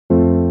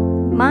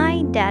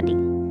My Daddy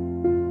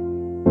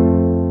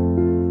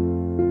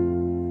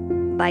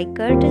by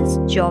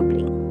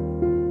Jobling.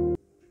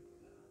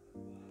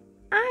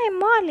 I'm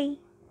Molly.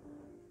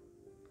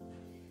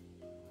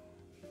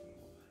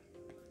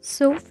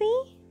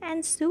 Sophie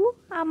and Sue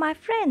are my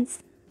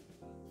friends.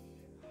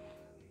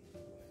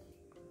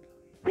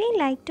 We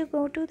like to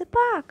go to the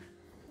park.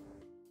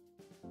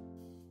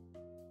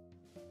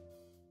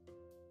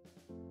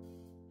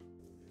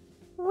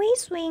 We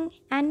swing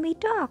and we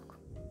talk.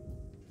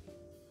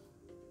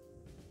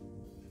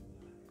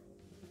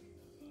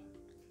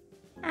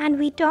 And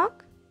we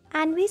talk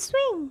and we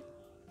swing.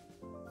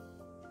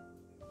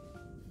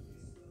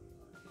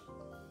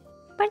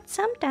 But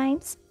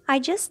sometimes I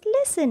just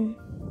listen.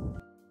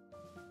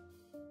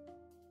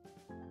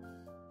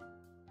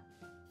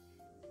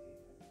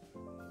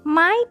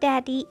 My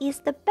daddy is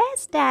the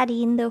best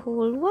daddy in the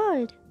whole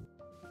world.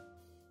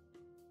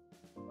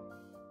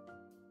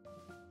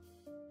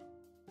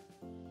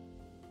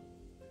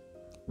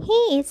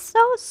 He is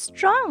so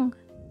strong.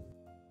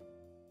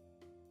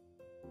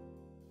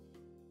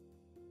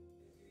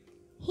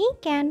 He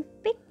can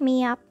pick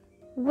me up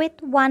with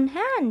one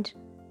hand.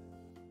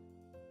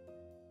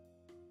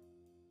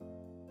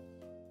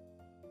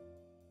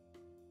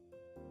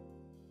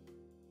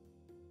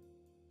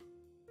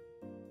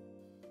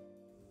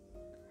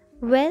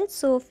 Well,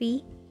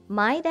 Sophie,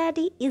 my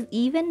daddy is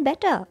even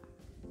better.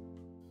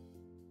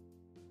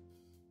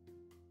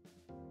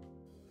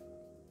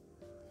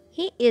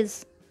 He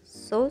is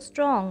so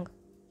strong.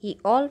 He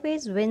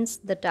always wins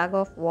the tug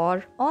of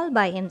war all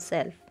by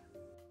himself.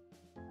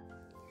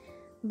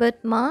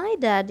 But my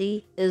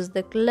daddy is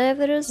the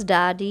cleverest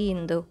daddy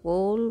in the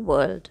whole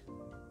world.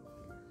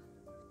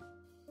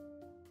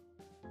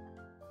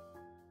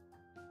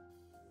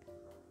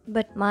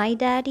 But my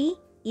daddy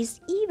is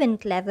even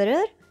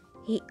cleverer.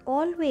 He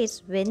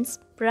always wins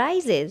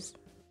prizes.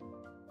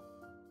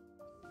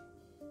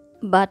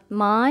 But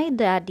my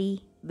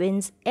daddy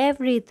wins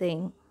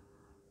everything.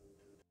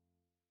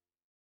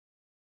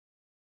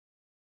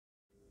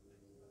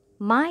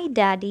 My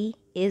daddy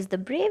is the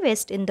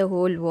bravest in the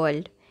whole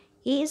world.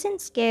 He isn't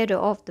scared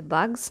of the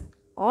bugs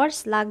or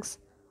slugs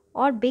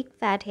or big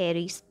fat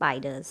hairy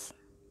spiders.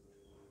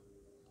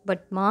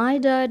 But my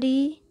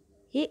daddy,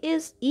 he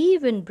is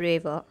even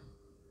braver.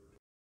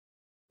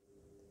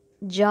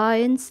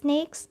 Giant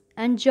snakes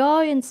and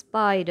giant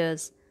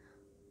spiders,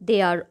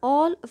 they are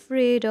all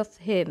afraid of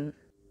him.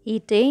 He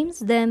tames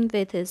them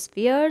with his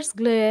fierce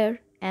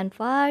glare and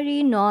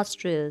fiery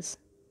nostrils.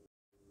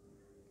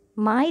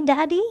 My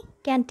daddy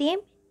can tame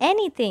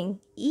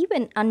anything,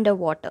 even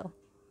underwater.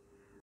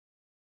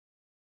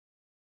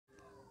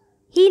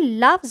 He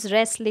loves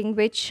wrestling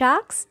with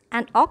sharks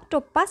and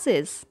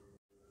octopuses.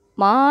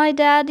 My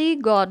daddy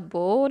got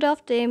bored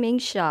of taming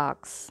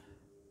sharks.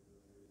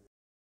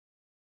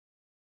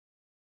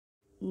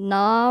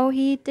 Now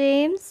he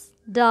tames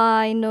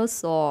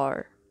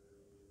dinosaur.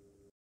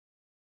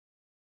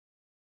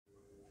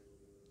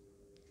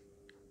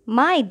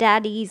 My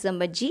daddy is a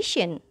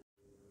magician.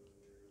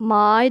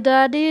 My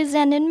daddy is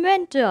an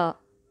inventor.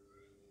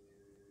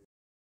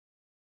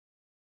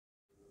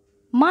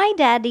 My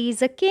daddy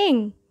is a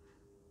king.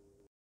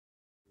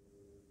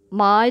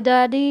 My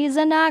daddy is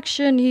an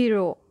action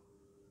hero.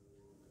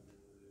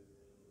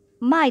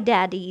 My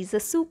daddy is a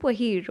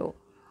superhero.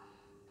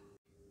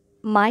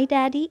 My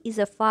daddy is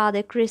a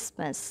Father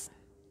Christmas.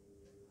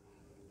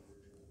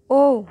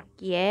 Oh,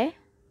 yeah?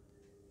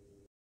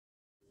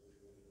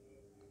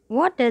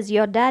 What does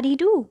your daddy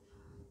do?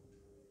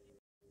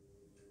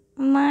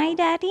 My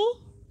daddy?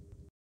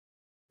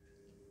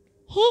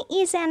 He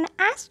is an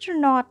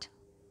astronaut.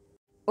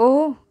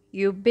 Oh,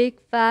 you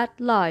big fat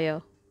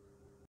liar.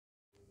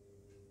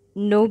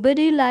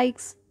 Nobody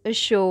likes a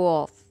show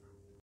off.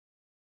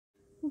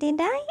 Did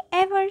I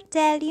ever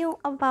tell you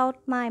about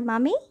my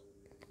mummy?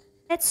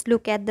 Let's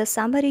look at the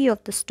summary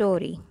of the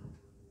story.